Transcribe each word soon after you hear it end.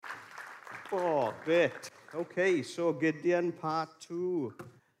Oh, great. Okay, so Gideon part 2.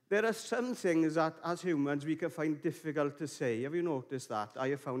 There are some things that, as humans, we can find difficult to say. Have you noticed that? I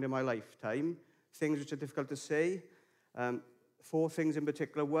have found in my lifetime things which are difficult to say. 4 things in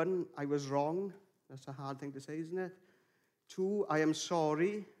particular. 1, I was wrong. That's a hard thing to say, isn't it? 2, I am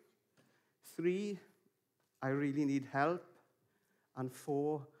sorry. 3, I really need help. And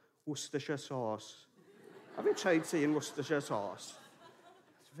 4, Worcestershire sauce. Have you tried saying Worcestershire sauce?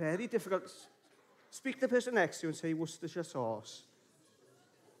 It's very difficult. Speak to the person next to you and say Worcestershire sauce.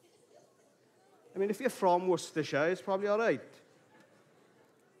 I mean, if you're from Worcestershire, it's probably all right.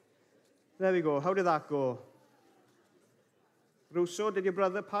 There we go. How did that go? Russo, did your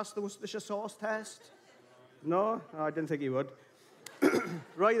brother pass the Worcestershire sauce test? No? Oh, I didn't think he would.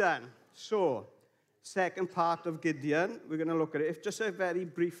 Right then. So, second part of Gideon. We're going to look at it. If just a very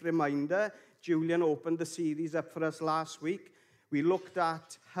brief reminder, Julian opened the series up for us last week. We looked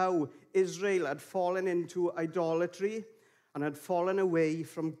at how Israel had fallen into idolatry and had fallen away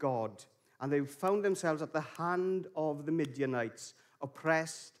from God. And they found themselves at the hand of the Midianites,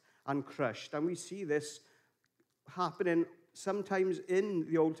 oppressed and crushed. And we see this happening sometimes in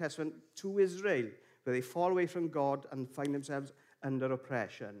the Old Testament to Israel, where they fall away from God and find themselves under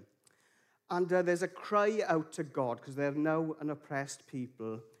oppression. And there's a cry out to God, because they're now an oppressed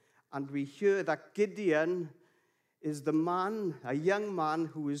people. And we hear that Gideon is the man, a young man,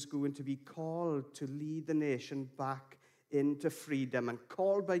 who is going to be called to lead the nation back into freedom and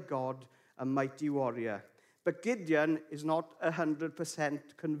called by God a mighty warrior. But Gideon is not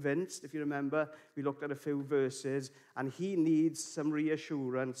 100% convinced. If you remember, we looked at a few verses, and he needs some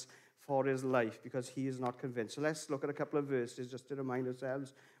reassurance for his life because he is not convinced. So let's look at a couple of verses just to remind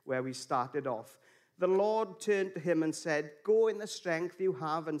ourselves where we started off. The Lord turned to him and said, "Go in the strength you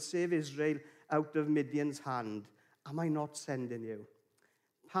have and save Israel out of Midian's hand. Am I not sending you?"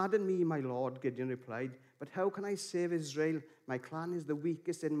 "Pardon me, my Lord," Gideon replied, "but how can I save Israel? My clan is the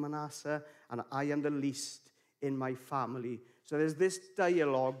weakest in Manasseh, and I am the least in my family." So there's this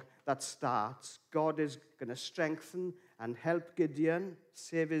dialogue that starts. God is going to strengthen and help Gideon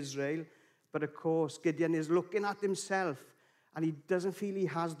save Israel. But of course, Gideon is looking at himself, and he doesn't feel he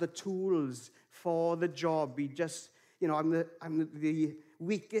has the tools for the job. He just, I'm the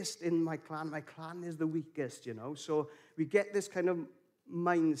weakest in my clan. My clan is the weakest, So we get this kind of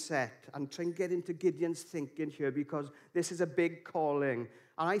mindset and try and get into Gideon's thinking here, because this is a big calling.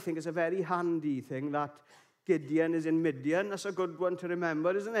 And I think it's a very handy thing that Gideon is in Midian. That's a good one to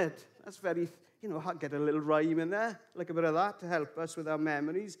remember, isn't it? That's very, get a little rhyme in there, like a bit of that to help us with our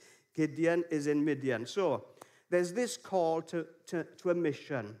memories. Gideon is in Midian. So there's this call to a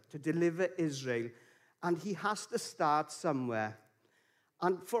mission, to deliver Israel. And he has to start somewhere.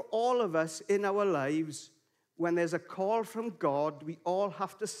 And for all of us in our lives, when there's a call from God, we all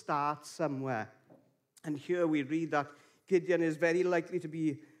have to start somewhere. And here we read that Gideon is very likely to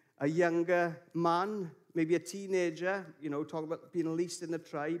be a younger man, maybe a teenager, talk about being least in the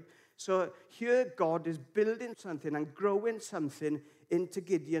tribe. So here God is building something and growing something into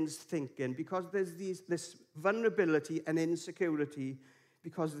Gideon's thinking, because there's this vulnerability and insecurity,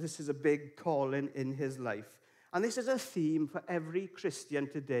 because this is a big calling in his life. And this is a theme for every Christian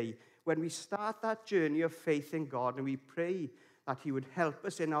today. When we start that journey of faith in God and we pray that he would help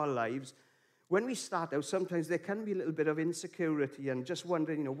us in our lives, when we start out, sometimes there can be a little bit of insecurity and just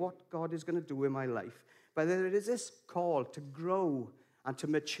wondering, what God is going to do in my life. But there is this call to grow and to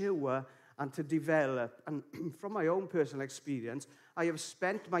mature and to develop. And from my own personal experience, I have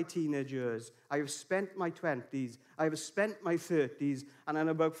spent my teenage years, I have spent my 20s, I have spent my 30s, and I'm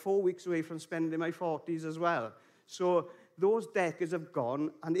about 4 weeks away from spending my 40s as well. So those decades have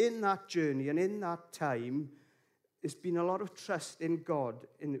gone, and in that journey and in that time, it's been a lot of trust in God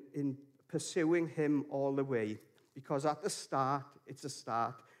in pursuing him all the way. Because at the start, it's a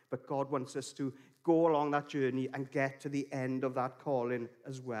start, but God wants us to go along that journey and get to the end of that calling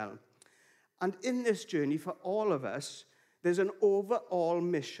as well. And in this journey, for all of us, there's an overall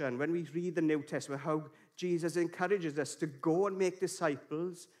mission. When we read the New Testament, how Jesus encourages us to go and make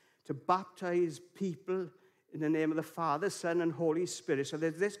disciples, to baptize people in the name of the Father, Son, and Holy Spirit. So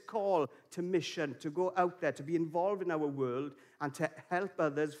there's this call to mission, to go out there, to be involved in our world, and to help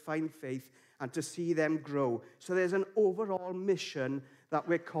others find faith and to see them grow. So there's an overall mission that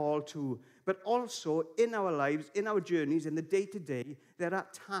we're called to. But also, in our lives, in our journeys, in the day-to-day, there are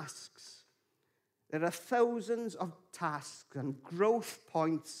tasks. There are thousands of tasks and growth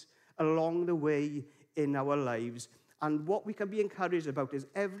points along the way in our lives. And what we can be encouraged about is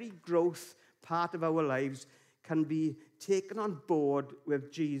every growth part of our lives can be taken on board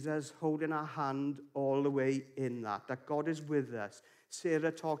with Jesus holding our hand all the way in that God is with us.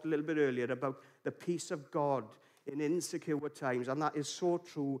 Sarah talked a little bit earlier about the peace of God in insecure times, and that is so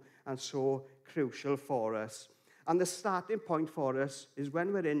true and so crucial for us. And the starting point for us is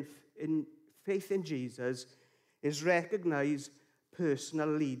when we're in faith in Jesus, is recognize personal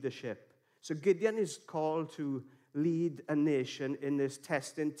leadership. So Gideon is called to lead a nation in this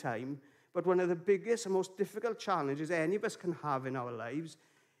testing time, but one of the biggest and most difficult challenges any of us can have in our lives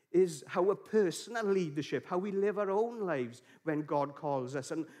is our personal leadership, how we live our own lives when God calls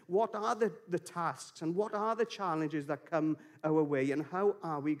us, and what are the tasks and what are the challenges that come our way, and how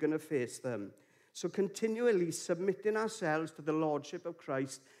are we going to face them. So continually submitting ourselves to the Lordship of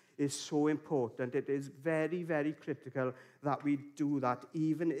Christ is so important. It is very, very critical that we do that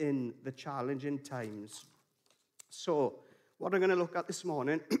even in the challenging times. So what I'm going to look at this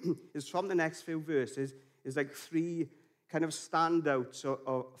morning is from the next few verses is like three kind of standouts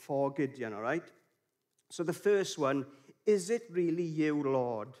for Gideon, all right? So the first one, is it really you,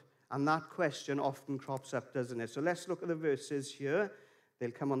 Lord? And that question often crops up, doesn't it? So let's look at the verses here.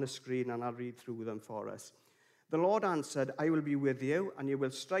 They'll come on the screen and I'll read through them for us. The Lord answered, I will be with you, and you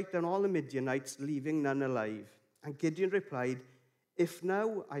will strike down all the Midianites, leaving none alive. And Gideon replied, if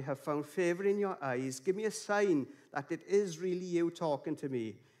now I have found favor in your eyes, give me a sign that it is really you talking to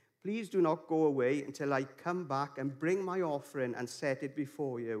me. Please do not go away until I come back and bring my offering and set it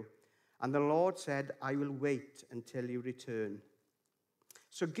before you. And the Lord said, I will wait until you return.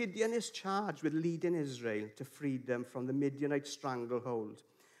 So Gideon is charged with leading Israel to free them from the Midianite stranglehold.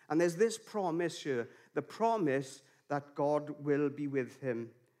 And there's this promise here, the promise that God will be with him.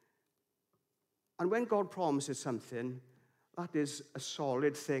 And when God promises something, that is a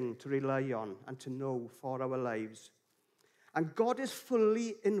solid thing to rely on and to know for our lives. And God is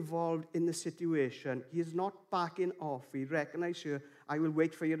fully involved in the situation. He is not backing off. We recognize here, I will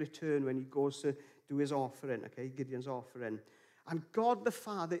wait for your return when he goes to do his offering, okay, Gideon's offering. And God the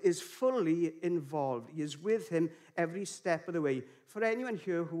Father is fully involved. He is with him every step of the way. For anyone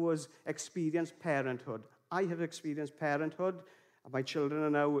here who has experienced parenthood, I have experienced parenthood. My children are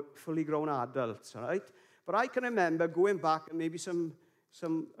now fully grown adults, all right? But I can remember going back, and maybe some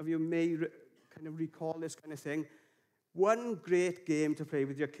of you may kind of recall this kind of thing. One great game to play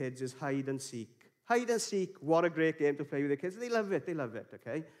with your kids is hide and seek. Hide and seek, what a great game to play with your kids. They love it,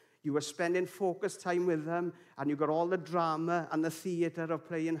 okay? You were spending focused time with them, and you got all the drama and the theatre of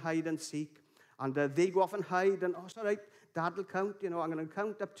playing hide and seek. And they go off and hide, and, oh, it's all right, Dad will count, I'm going to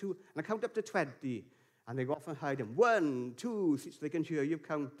count up to, and I count up to 20. And they go off and hide, and 1, 2, 3, so they can hear you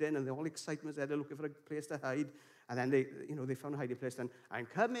counting, and they're all excitement there, they're looking for a place to hide. And then they found a hiding place, and I'm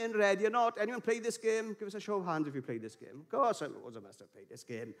coming, ready or not. Anyone play this game? Give us a show of hands if you played this game. Of course, loads of us have played this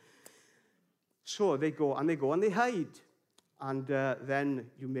game. So they go and they hide. And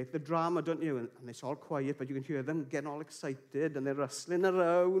then you make the drama, don't you? And it's all quiet, but you can hear them getting all excited, and they're rustling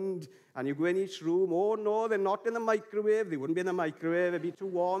around. And you go in each room. Oh, no, they're not in the microwave. They wouldn't be in the microwave. It'd be too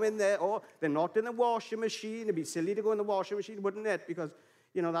warm in there. Oh, they're not in the washing machine. It'd be silly to go in the washing machine, wouldn't it? Because,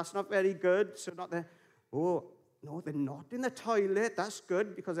 that's not very good. So not there. Oh, no, they're not in the toilet. That's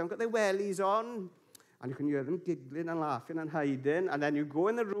good, because they've got their wellies on. And you can hear them giggling and laughing and hiding. And then you go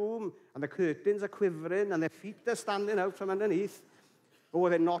in the room, and the curtains are quivering, and their feet are standing out from underneath. Oh,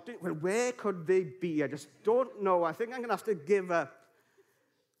 they're not in... Well, where could they be? I just don't know. I think I'm going to have to give up.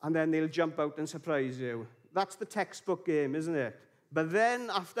 And then they'll jump out and surprise you. That's the textbook game, isn't it? But then,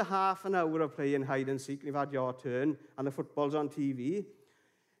 after half an hour of playing hide and seek, you've had your turn, and the football's on TV,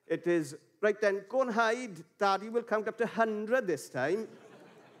 it is, right then, go and hide. Daddy will count up to 100 this time.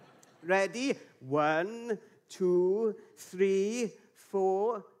 Ready? 1, 2, 3,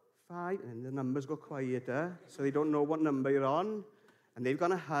 4, 5. And the numbers go quieter, so they don't know what number you're on. And they're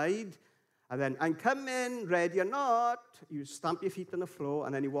going to hide. And then, I'm coming, ready or not. You stamp your feet on the floor,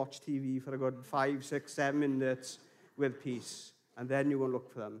 and then you watch TV for a good 5, 6, 7 minutes with peace. And then you go and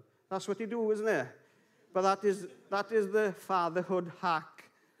look for them. That's what you do, isn't it? But that is the fatherhood hack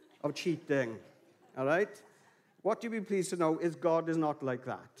of cheating. All right? What you'll be pleased to know is God is not like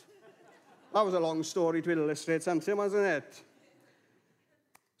that. That was a long story to illustrate something, wasn't it?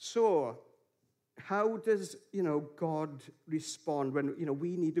 So, how does, God respond when,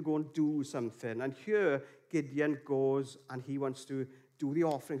 we need to go and do something? And here, Gideon goes and he wants to do the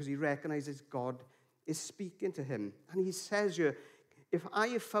offering because he recognizes God is speaking to him. And he says here, if I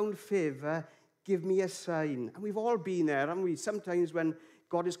have found favor, give me a sign. And we've all been there, haven't we? Sometimes when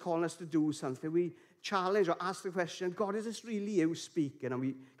God is calling us to do something, we challenge or ask the question, God, is this really you speaking? And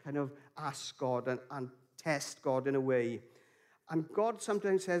we kind of ask God and test God in a way. And God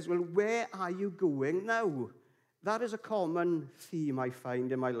sometimes says, well, where are you going now? That is a common theme I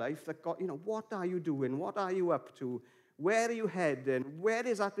find in my life, that God, what are you doing? What are you up to? Where are you heading? Where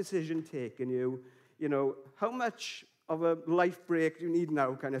is that decision taking you? How much of a life break do you need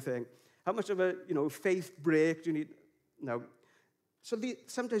now, kind of thing? How much of a, faith break do you need now? So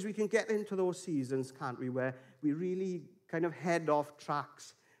sometimes we can get into those seasons, can't we, where we really kind of head off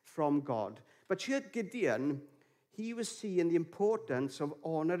tracks from God. But here Gideon, he was seeing the importance of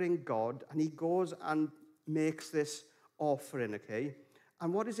honoring God, and he goes and makes this offering, okay?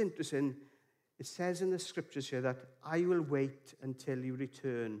 And what is interesting, it says in the scriptures here that I will wait until you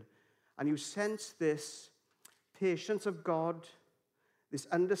return. And you sense this patience of God, this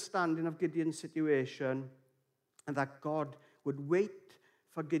understanding of Gideon's situation, and that God would wait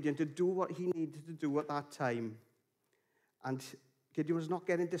for Gideon to do what he needed to do at that time. And Gideon was not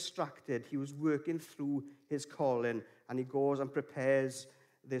getting distracted. He was working through his calling, and he goes and prepares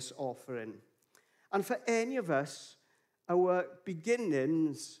this offering. And for any of us, our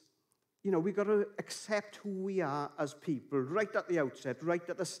beginnings, we've got to accept who we are as people right at the outset, right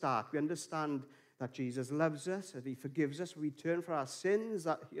at the start. We understand that Jesus loves us, that he forgives us, we turn for our sins,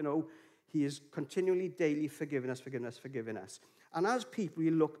 that, he is continually, daily forgiving us. And as people, we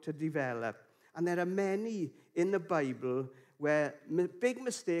look to develop. And there are many in the Bible where big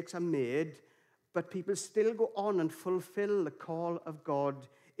mistakes are made, but people still go on and fulfill the call of God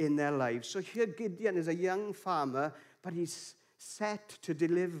in their lives. So here Gideon is a young farmer, but he's set to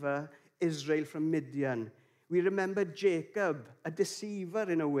deliver Israel from Midian. We remember Jacob, a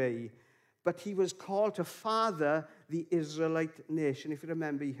deceiver in a way, but he was called to father the Israelite nation. If you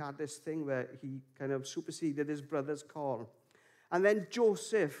remember, he had this thing where he kind of superseded his brother's call. And then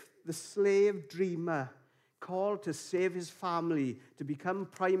Joseph, the slave dreamer, called to save his family, to become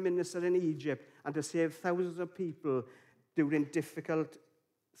prime minister in Egypt, and to save thousands of people during difficult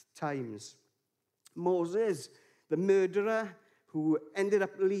times. Moses, the murderer who ended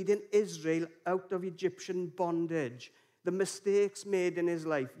up leading Israel out of Egyptian bondage, the mistakes made in his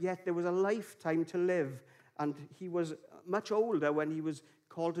life, yet there was a lifetime to live, and he was much older when he was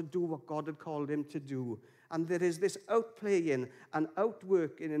called to do what God had called him to do. And there is this outplaying and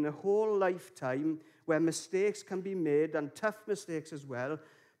outworking in a whole lifetime where mistakes can be made, and tough mistakes as well,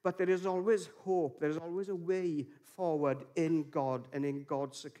 but there is always hope. There is always a way forward in God and in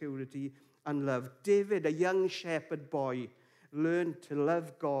God's security and love. David, a young shepherd boy, learned to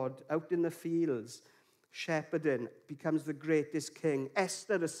love God out in the fields, shepherding, becomes the greatest king.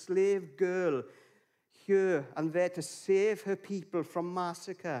 Esther, a slave girl, here and there to save her people from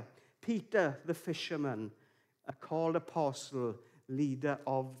massacre. Peter, the fisherman, a called apostle, leader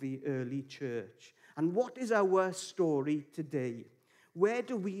of the early church. And what is our story today? Where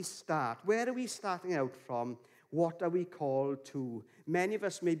do we start? Where are we starting out from? What are we called to? Many of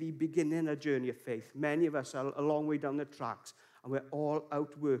us may be beginning a journey of faith. Many of us are a long way down the tracks, and we're all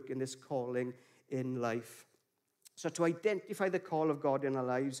out working this calling in life. So to identify the call of God in our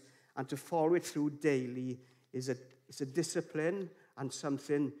lives and to follow it through daily is a discipline and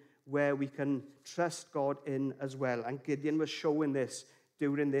something where we can trust God in as well. And Gideon was showing this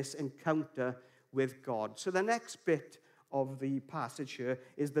during this encounter with God. So the next bit of the passage here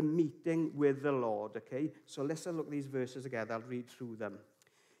is the meeting with the Lord, okay? So let's look at these verses together. I'll read through them.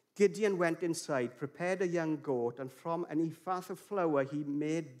 Gideon went inside, prepared a young goat, and from an ephah of flour he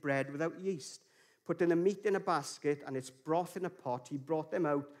made bread without yeast. Putting the meat in a basket and its broth in a pot, he brought them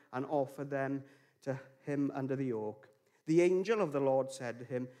out and offered them to him under the oak. The angel of the Lord said to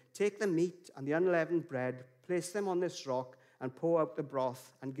him, "Take the meat and the unleavened bread, place them on this rock, and pour out the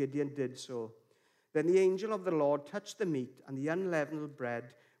broth." And Gideon did so. Then the angel of the Lord touched the meat and the unleavened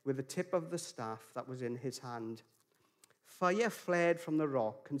bread with the tip of the staff that was in his hand. Fire flared from the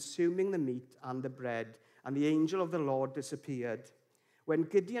rock, consuming the meat and the bread, and the angel of the Lord disappeared. When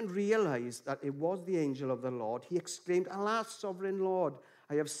Gideon realized that it was the angel of the Lord, he exclaimed, "Alas, sovereign Lord,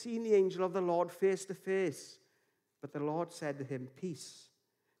 I have seen the angel of the Lord face to face." But the Lord said to him, "Peace,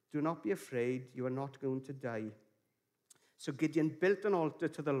 do not be afraid, you are not going to die." So Gideon built an altar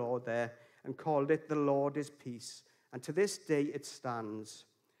to the Lord there and called it "The Lord is Peace." And to this day it stands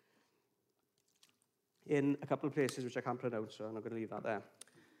in a couple of places which I can't pronounce, so I'm not going to leave that there.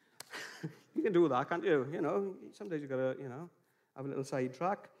 You can do that, can't you? Sometimes you've got to, have a little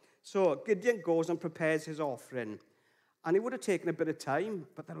sidetrack. So Gideon goes and prepares his offering. And it would have taken a bit of time,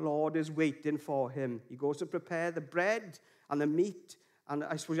 but the Lord is waiting for him. He goes to prepare the bread and the meat, and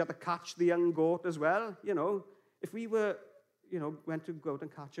I suppose you have to catch the young goat as well. If we were, went to go out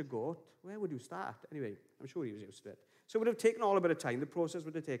and catch a goat, where would you start? Anyway, I'm sure he was used to it. So it would have taken all a bit of time. The process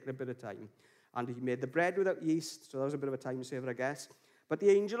would have taken a bit of time. And he made the bread without yeast, so that was a bit of a time saver, I guess. But the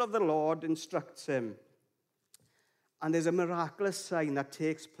angel of the Lord instructs him. And there's a miraculous sign that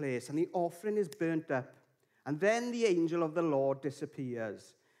takes place, and the offering is burnt up. And then the angel of the Lord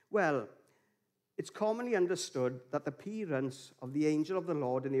disappears. Well, it's commonly understood that the appearance of the angel of the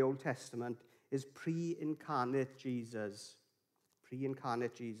Lord in the Old Testament is pre-incarnate Jesus.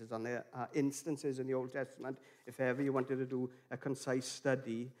 Pre-incarnate Jesus. And there are instances in the Old Testament, if ever you wanted to do a concise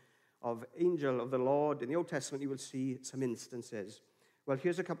study of angel of the Lord in the Old Testament, you will see some instances. Well,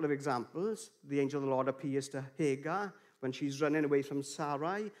 here's a couple of examples. The angel of the Lord appears to Hagar when she's running away from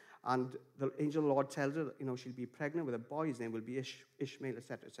Sarai, and the angel of the Lord tells her that, she'll be pregnant with a boy. His name will be Ishmael,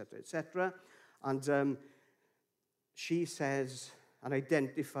 etc., etc., etc. And she says and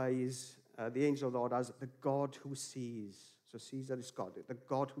identifies the angel of the Lord as the God who sees. So Caesar is God, the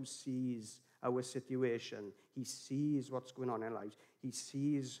God who sees our situation. He sees what's going on in our lives. He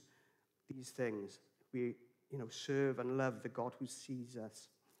sees these things. We, serve and love the God who sees us.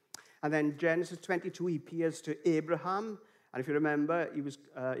 And then Genesis 22, he appears to Abraham. And if you remember,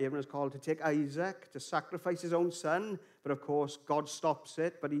 Abraham was called to take Isaac to sacrifice his own son. But of course, God stops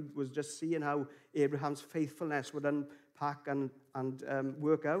it. But he was just seeing how Abraham's faithfulness would unpack and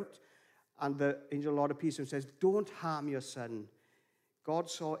work out. And the angel of the Lord appears to him and says, don't harm your son. God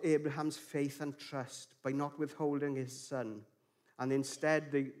saw Abraham's faith and trust by not withholding his son. And instead,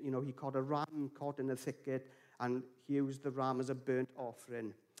 he caught a ram caught in a thicket and he used the ram as a burnt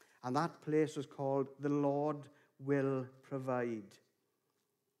offering. And that place was called the Lord will provide.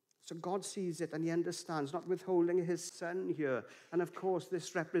 So God sees it and he understands, not withholding his son here. And of course,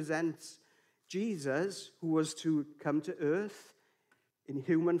 this represents Jesus, who was to come to earth in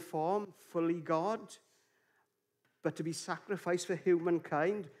human form, fully God, but to be sacrificed for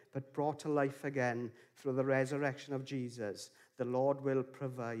humankind, but brought to life again through the resurrection of Jesus. The Lord will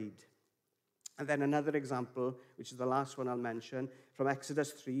provide. And then another example, which is the last one I'll mention, from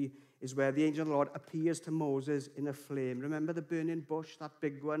Exodus 3, is where the angel of the Lord appears to Moses in a flame. Remember the burning bush, that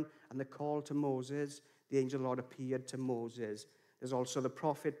big one, and the call to Moses? The angel of the Lord appeared to Moses. There's also the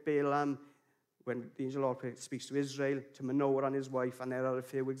prophet Balaam, when the angel of the Lord speaks to Israel, to Manoah and his wife, and there are a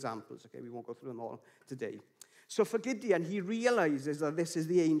few examples. Okay, we won't go through them all today. So for Gideon, he realizes that this is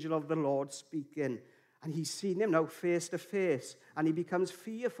the angel of the Lord speaking, and he's seen him now face to face, and he becomes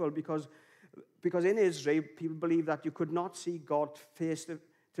fearful because in Israel, people believe that you could not see God face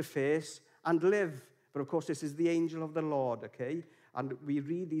to face and live. But of course, this is the angel of the Lord, okay? And we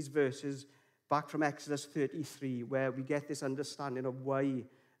read these verses back from Exodus 33, where we get this understanding of why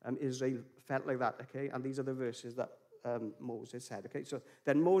Israel felt like that, okay? And these are the verses that Moses said, okay? So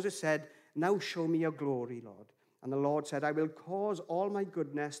then Moses said, now show me your glory, Lord. And the Lord said, I will cause all my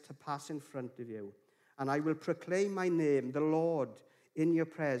goodness to pass in front of you, and I will proclaim my name, the Lord, in your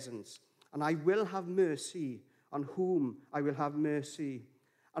presence. And I will have mercy on whom I will have mercy.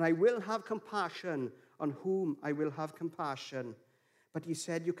 And I will have compassion on whom I will have compassion. But he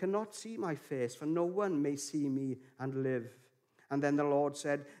said, you cannot see my face, for no one may see me and live. And then the Lord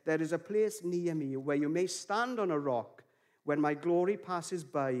said, there is a place near me where you may stand on a rock. When my glory passes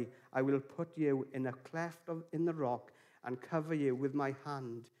by, I will put you in a cleft in the rock and cover you with my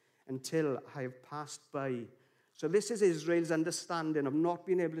hand until I have passed by. So this is Israel's understanding of not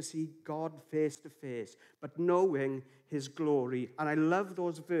being able to see God face to face, but knowing his glory. And I love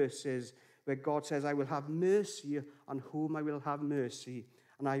those verses where God says, I will have mercy on whom I will have mercy,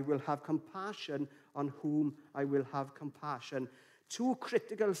 and I will have compassion on whom I will have compassion. Two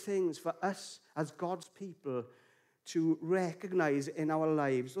critical things for us as God's people to recognize in our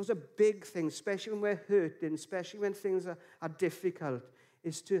lives. Those are big things, especially when we're hurting, especially when things are difficult,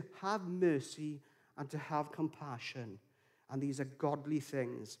 is to have mercy and to have compassion. And these are godly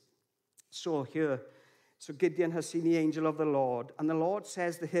things. So Gideon has seen the angel of the Lord, and the Lord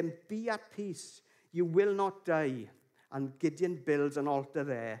says to him, be at peace, you will not die. And Gideon builds an altar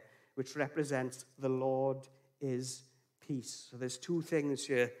there, which represents the Lord is peace. So there's two things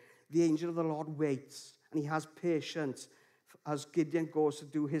here. The angel of the Lord waits, and he has patience as Gideon goes to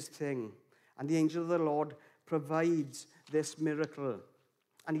do his thing. And the angel of the Lord provides this miracle.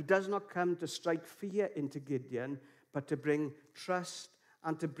 And he does not come to strike fear into Gideon, but to bring trust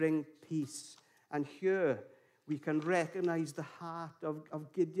and to bring peace. And here we can recognize the heart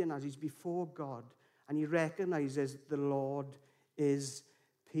of Gideon as he's before God. And he recognizes the Lord is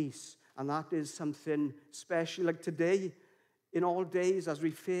peace. And that is something special. Like today, in all days, as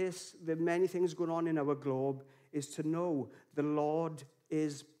we face the many things going on in our globe, is to know the Lord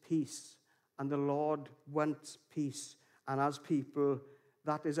is peace. And the Lord wants peace. And as people,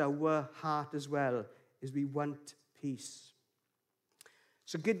 that is our heart as well, is we want peace.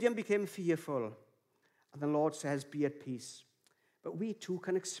 So Gideon became fearful, and the Lord says, be at peace. But we too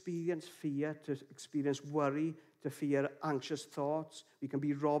can experience fear, to experience worry, to fear anxious thoughts. We can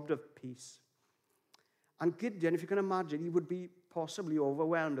be robbed of peace. And Gideon, if you can imagine, he would be possibly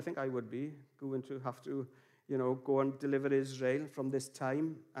overwhelmed. I think I would be, going to have to, go and deliver Israel from this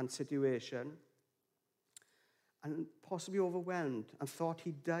time and situation. And possibly overwhelmed and thought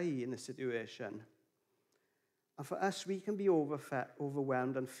he'd die in the situation. And for us, we can be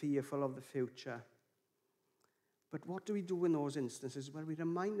overwhelmed and fearful of the future. But what do we do in those instances? Well, we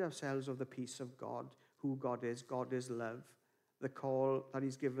remind ourselves of the peace of God, who God is. God is love, the call that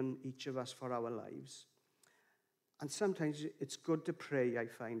he's given each of us for our lives. And sometimes it's good to pray, I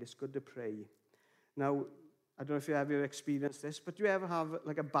find. It's good to pray. Now, I don't know if you ever experienced this, but do you ever have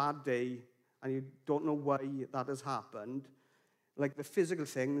like a bad day and you don't know why that has happened? Like the physical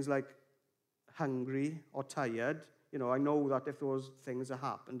things, like hungry or tired. I know that if those things have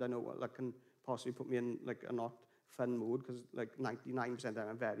happened, I know that can possibly put me in like a not fun mood, because like 99% of them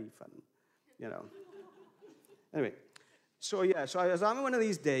are very fun, Anyway, so I was having one of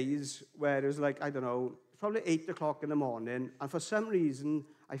these days where it was like, I don't know, probably 8 o'clock in the morning, and for some reason,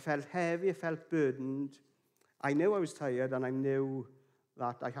 I felt heavy, I felt burdened. I knew I was tired, and I knew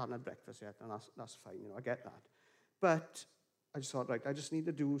that I hadn't had breakfast yet, and that's fine, I get that. But I just thought, right, I just need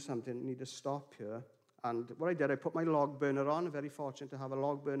to do something, need to stop here. And what I did, I put my log burner on. I'm very fortunate to have a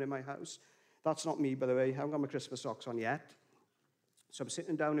log burner in my house. That's not me, by the way. I haven't got my Christmas socks on yet. So I'm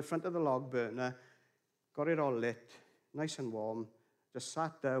sitting down in front of the log burner, got it all lit, nice and warm, just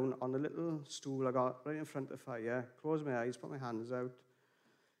sat down on a little stool I got right in front of the fire, closed my eyes, put my hands out,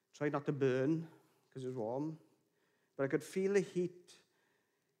 tried not to burn because it was warm, but I could feel the heat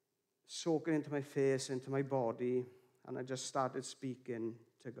soaking into my face, into my body, and I just started speaking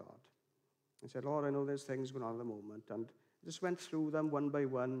to God. I said, Lord, I know there's things going on at the moment, and I just went through them one by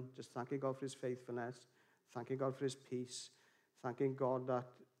one, just thanking God for his faithfulness, thanking God for his peace, thanking God that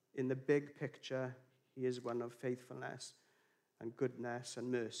in the big picture, he is one of faithfulness and goodness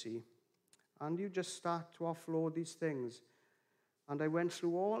and mercy. And you just start to offload these things. And I went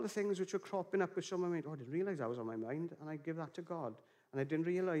through all the things which were cropping up, which on my mind, I didn't realize that was on my mind, and I give that to God. And I didn't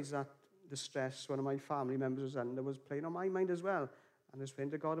realize that the stress one of my family members was under was playing on my mind as well. And I was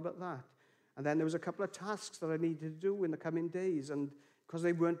praying to God about that. And then there was a couple of tasks that I needed to do in the coming days, and because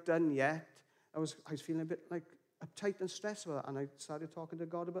they weren't done yet, I was feeling a bit like uptight and stressed about that, and I started talking to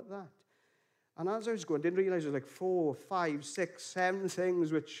God about that. And as I was going, I didn't realize there was like 4, 5, 6, 7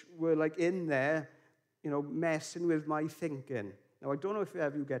 things which were like in there, messing with my thinking. Now, I don't know if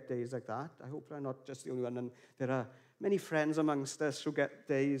you get days like that. I hope I'm not just the only one, and there are many friends amongst us who get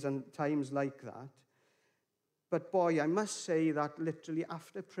days and times like that. But boy, I must say that literally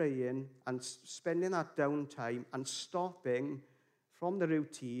after praying and spending that downtime and stopping from the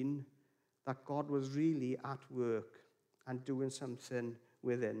routine, that God was really at work and doing something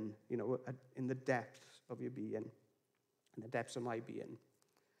within, in the depths of your being, in the depths of my being.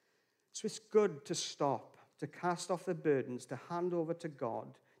 So it's good to stop, to cast off the burdens, to hand over to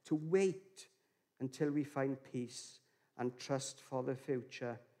God, to wait until we find peace and trust for the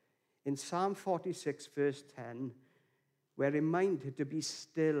future. In Psalm 46, verse 10, we're reminded to be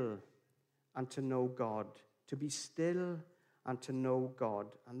still and to know God. To be still and to know God.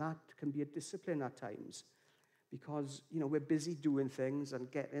 And that can be a discipline at times because, we're busy doing things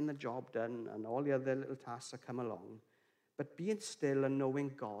and getting the job done and all the other little tasks that come along. But being still and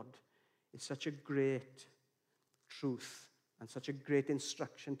knowing God is such a great truth and such a great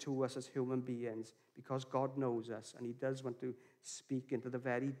instruction to us as human beings because God knows us and he does want to speak into the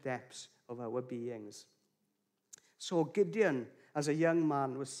very depths of our beings. So Gideon, as a young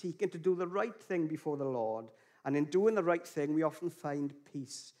man, was seeking to do the right thing before the Lord. And in doing the right thing, we often find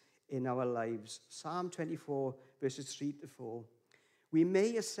peace in our lives. Psalm 24, verses 3 to 4. We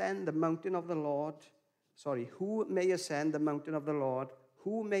may ascend the mountain of the Lord. Who may ascend the mountain of the Lord?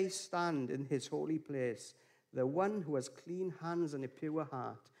 Who may stand in his holy place? The one who has clean hands and a pure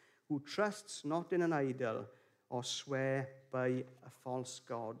heart, who trusts not in an idol or swear by a false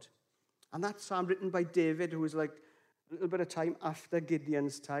god. And that psalm written by David, who was like a little bit of time after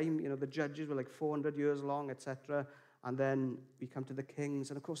Gideon's time. The judges were like 400 years long, etc. And then we come to the kings.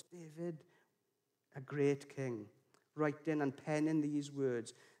 And of course, David, a great king, writing and penning these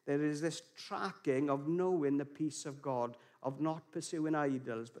words. There is this tracking of knowing the peace of God, of not pursuing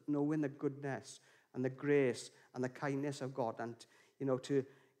idols, but knowing the goodness and the grace and the kindness of God. And, to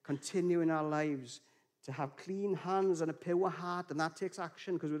continue in our lives to have clean hands and a pure heart, and that takes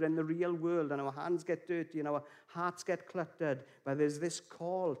action because we're in the real world and our hands get dirty and our hearts get cluttered. But there's this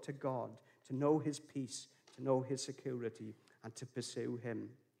call to God to know his peace, to know his security, and to pursue him.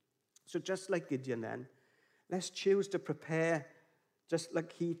 So just like Gideon then, let's choose to prepare, just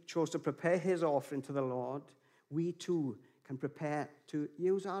like he chose to prepare his offering to the Lord, we too can prepare to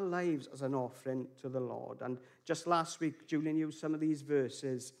use our lives as an offering to the Lord. And just last week, Julian used some of these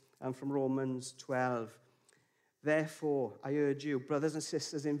verses from Romans 12. Therefore, I urge you, brothers and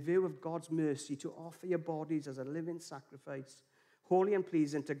sisters, in view of God's mercy, to offer your bodies as a living sacrifice, holy and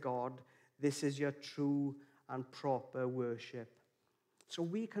pleasing to God. This is your true and proper worship. So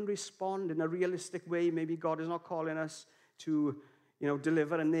we can respond in a realistic way. Maybe God is not calling us to,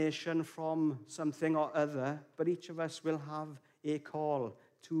 deliver a nation from something or other, but each of us will have a call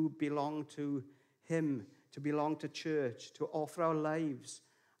to belong to Him, to belong to church, to offer our lives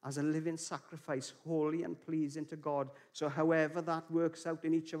as a living sacrifice, holy and pleasing to God. So however that works out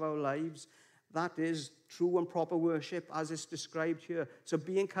in each of our lives, that is true and proper worship as it's described here. So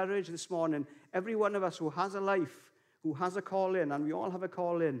be encouraged this morning. Every one of us who has a life, who has a calling, and we all have a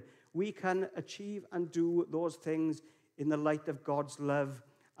calling, we can achieve and do those things in the light of God's love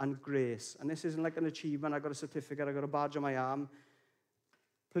and grace. And this isn't like an achievement. I got a certificate, I got a badge on my arm.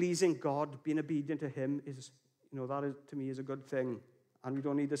 Pleasing God, being obedient to Him is, that is, to me, is a good thing. And we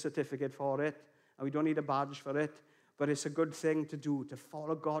don't need a certificate for it, and we don't need a badge for it, but it's a good thing to do, to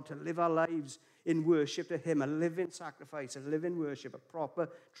follow God, to live our lives in worship to Him, a living sacrifice, a living worship, a proper,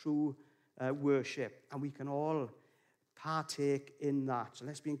 true worship. And we can all partake in that. So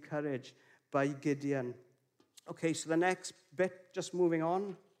let's be encouraged by Gideon. Okay, so the next bit, just moving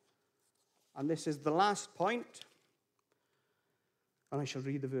on, and this is the last point, and I shall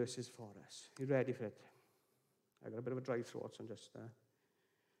read the verses for us. You ready for it? I got a bit of a dry throat, so I'm just...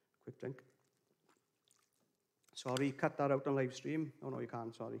 quick drink. Sorry, cut that out on live stream. Oh, no, you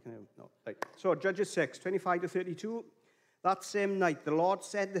can't. Sorry. Can you? No. Right. So, Judges 6, 25 to 32. That same night, the Lord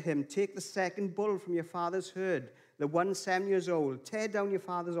said to him, take the second bull from your father's herd, the one 7 years old. Tear down your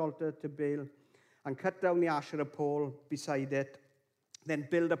father's altar to Baal and cut down the Asherah pole beside it. Then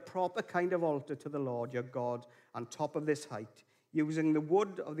build a proper kind of altar to the Lord your God on top of this height. Using the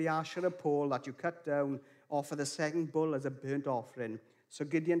wood of the Asherah pole that you cut down, offer the second bull as a burnt offering. So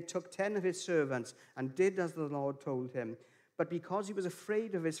Gideon took 10 of his servants and did as the Lord told him. But because he was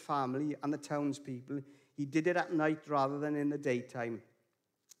afraid of his family and the townspeople, he did it at night rather than in the daytime.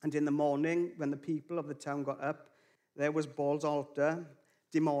 And in the morning, when the people of the town got up, there was Baal's altar,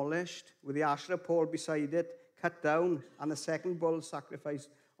 demolished, with the Asherah pole beside it, cut down, and the second bull sacrificed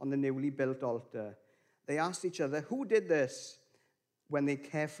on the newly built altar. They asked each other, who did this? When they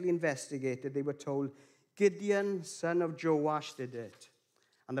carefully investigated, they were told, Gideon, son of Joash, did it.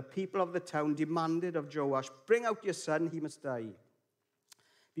 And the people of the town demanded of Joash, bring out your son, he must die,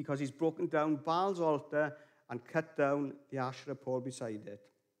 because he's broken down Baal's altar and cut down the Asherah pole beside it.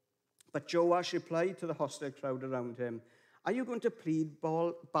 But Joash replied to the hostile crowd around him, are you going to plead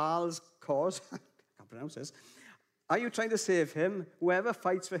Baal's cause? I can't pronounce this. Are you trying to save him? Whoever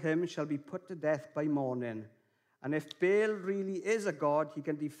fights for him shall be put to death by morning. And if Baal really is a god, he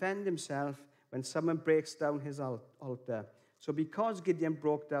can defend himself when someone breaks down his altar. So because Gideon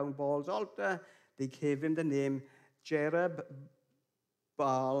broke down Baal's altar, they gave him the name Jerub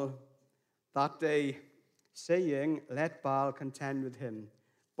Baal that day, saying, let Baal contend with him.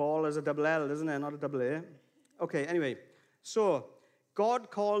 Baal is a double L, isn't it? Not a double A. Okay, anyway. So God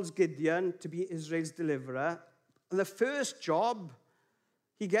calls Gideon to be Israel's deliverer. And the first job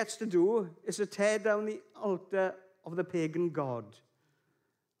he gets to do is to tear down the altar of the pagan god.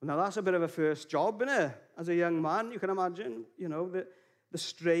 Now, that's a bit of a first job, isn't it? As a young man, you can imagine, the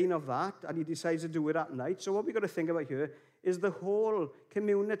strain of that, and he decides to do it at night. So what we've got to think about here is the whole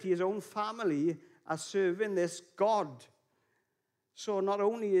community, his own family, are serving this God. So not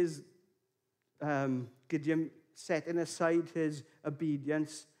only is Gideon setting aside his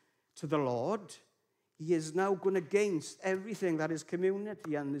obedience to the Lord, he is now going against everything that his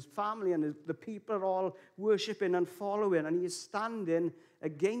community and his family and the people are all worshiping and following, and he is standing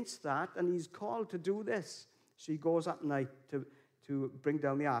against that, and he's called to do this. So he goes at night to bring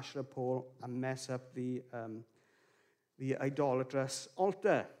down the Asherah pole and mess up the idolatrous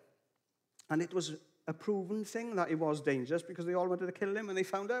altar. And it was a proven thing that it was dangerous because they all wanted to kill him when they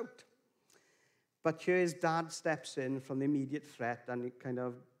found out. But here his dad steps in from the immediate threat, and it kind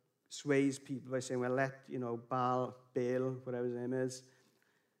of sways people by saying, well, let, Baal, whatever his name is,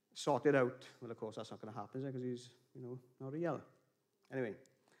 sort it out. Well, of course, that's not going to happen because he's, not real. Anyway,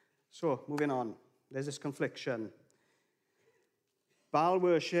 so moving on. There's this confliction. Baal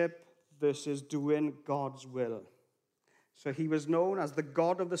worship versus doing God's will. So he was known as the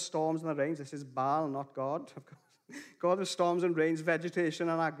god of the storms and the rains. This is Baal, not God, of course. God of storms and rains, vegetation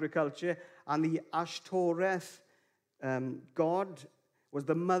and agriculture. And the Ashtoreth god was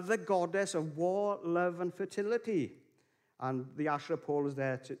the mother goddess of war, love, and fertility. And the Asherah pole was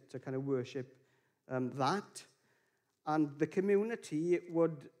there to kind of worship that. And the community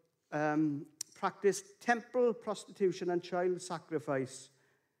would practice temple prostitution and child sacrifice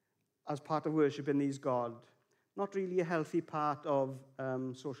as part of worshiping these gods. Not really a healthy part of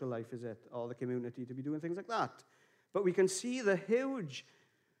social life, is it? Or the community to be doing things like that. But we can see the huge,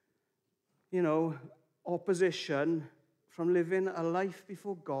 opposition from living a life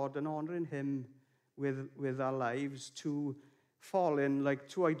before God and honoring him with our lives to falling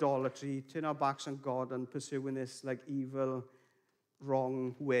to idolatry, turn our backs on God and pursuing this evil,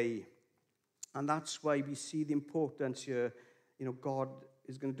 wrong way. And that's why we see the importance here. God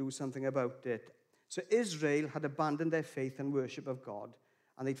is going to do something about it. So Israel had abandoned their faith and worship of God,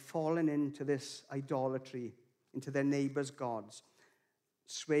 and they'd fallen into this idolatry, into their neighbors' gods,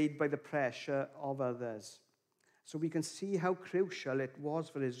 swayed by the pressure of others. So we can see how crucial it was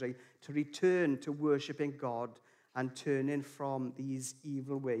for Israel to return to worshiping God and turning from these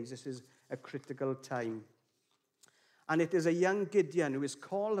evil ways. This is a critical time. And it is a young Gideon who is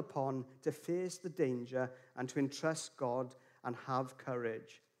called upon to face the danger and to entrust God and have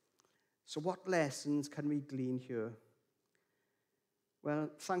courage. So what lessons can we glean here? Well,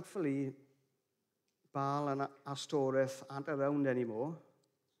 thankfully, Baal and Astoreth aren't around anymore.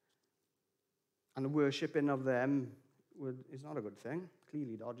 And worshipping of them is not a good thing,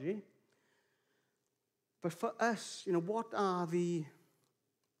 clearly dodgy. But for us, what are the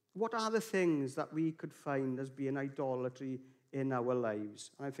things that we could find as being idolatry in our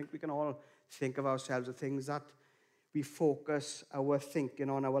lives? And I think we can all think of ourselves as things that we focus our thinking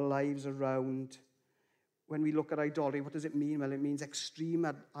on, our lives around. When we look at idolatry, what does it mean? Well, it means extreme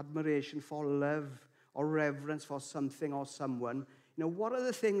admiration for love or reverence for something or someone. What are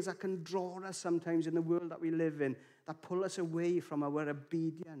the things that can draw us sometimes in the world that we live in, that pull us away from our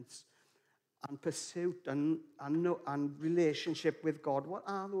obedience and pursuit and relationship with God? What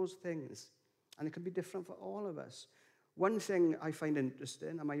are those things? And it can be different for all of us. One thing I find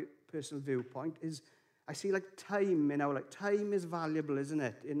interesting, and my personal viewpoint, is I see time in our life. Time is valuable, isn't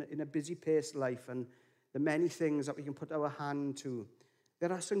it? In a busy-paced life and the many things that we can put our hand to.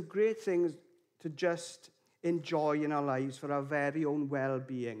 There are some great things to just enjoy in our lives for our very own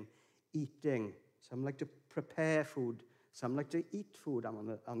well-being. Eating. Some like to prepare food. Some like to eat food. I'm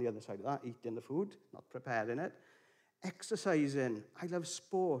on the other side of that, eating the food, not preparing it. Exercising. I love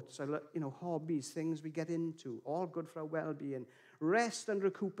sports. I love, hobbies, things we get into. All good for our well-being. Rest and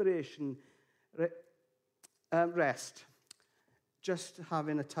recuperation. Rest. Just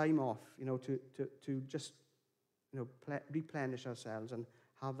having a time off, to just, replenish ourselves and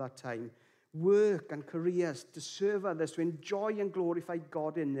have that time. Work and careers, to serve others, to enjoy and glorify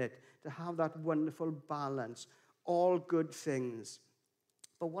God in it, to have that wonderful balance. All good things.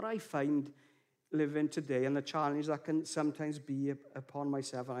 But what I find living today, and the challenge that can sometimes be upon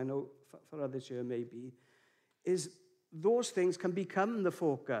myself, and I know for others here maybe, is those things can become the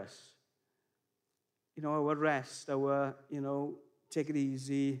focus. Our rest, our, take it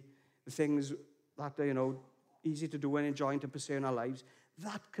easy, the things that are, easy to do and enjoy and to pursue in our lives.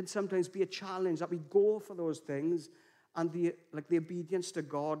 That can sometimes be a challenge, that we go for those things, and the obedience to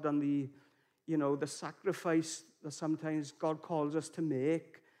God and the sacrifice that sometimes God calls us to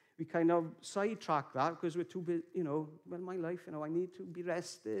make, we kind of sidetrack that because we're too busy, my life, I need to be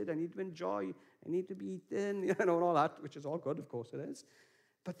rested, I need to enjoy, I need to be eating, and all that, which is all good, of course it is.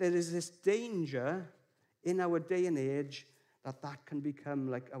 But there is this danger in our day and age that can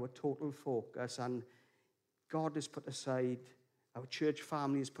become our total focus, and God is put aside, our church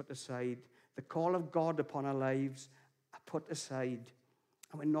family is put aside, the call of God upon our lives are put aside,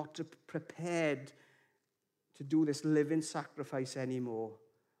 and we're not prepared to do this living sacrifice anymore,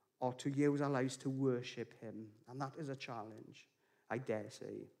 or to use our lives to worship him. And that is a challenge, I dare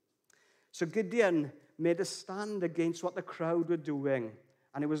say. So Gideon made a stand against what the crowd were doing,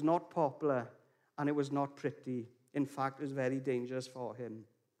 and it was not popular, and it was not pretty. In fact, it was very dangerous for him.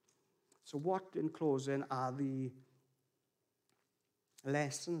 So what, in closing, are the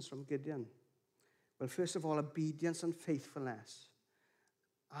lessons from Gideon? Well, first of all, obedience and faithfulness.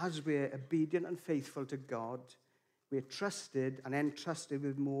 As we're obedient and faithful to God, we're trusted and entrusted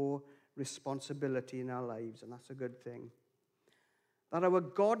with more responsibility in our lives, and that's a good thing. That our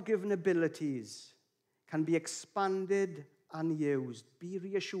God-given abilities can be expanded and used. Be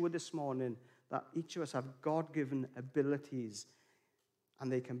reassured this morning that each of us have God-given abilities,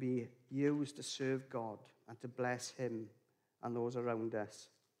 and they can be used to serve God and to bless him and those around us.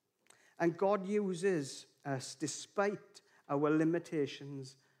 And God uses us despite our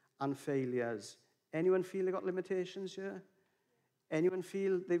limitations and failures. Anyone feel they've got limitations here? Anyone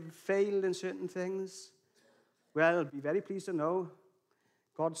feel they've failed in certain things? Well, be very pleased to know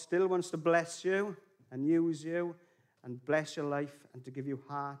God still wants to bless you and use you and bless your life and to give you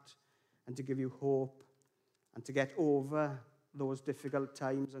heart and to give you hope and to get over those difficult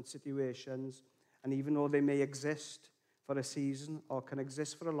times and situations. And even though they may exist for a season or can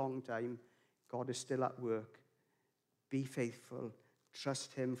exist for a long time, God is still at work. Be faithful.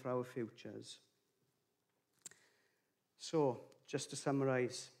 Trust him for our futures. So, just to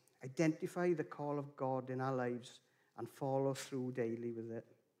summarize, identify the call of God in our lives and follow through daily with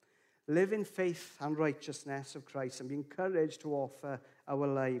it. Live in faith and righteousness of Christ and be encouraged to offer our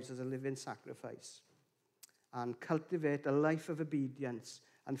lives as a living sacrifice. And cultivate a life of obedience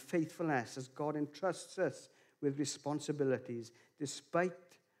and faithfulness as God entrusts us with responsibilities despite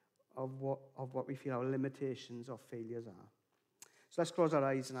of what we feel our limitations or failures are. So let's close our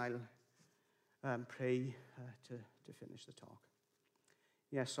eyes and I'll pray to finish the talk.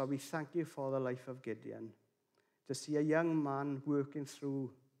 Yes, Lord, we thank you for the life of Gideon. To see a young man working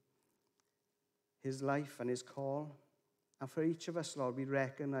through his life and his call. And for each of us, Lord, we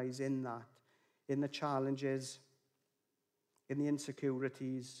recognize in that, in the challenges, in the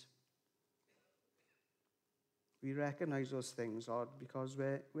insecurities, we recognize those things, Lord, because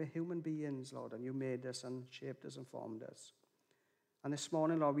we're human beings, Lord, and you made us and shaped us and formed us. And this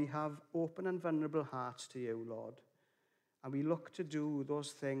morning, Lord, we have open and vulnerable hearts to you, Lord. And we look to do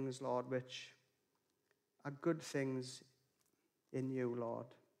those things, Lord, which are good things in you, Lord.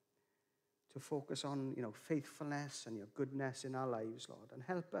 To focus on, faithfulness and your goodness in our lives, Lord. And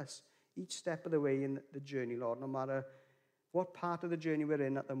help us each step of the way in the journey, Lord, no matter what part of the journey we're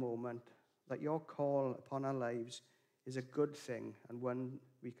in at the moment, that your call upon our lives is a good thing and one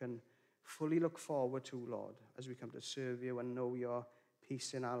we can fully look forward to, Lord, as we come to serve you and know your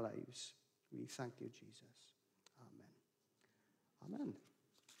peace in our lives. We thank you, Jesus. Amen.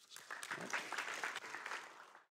 Amen.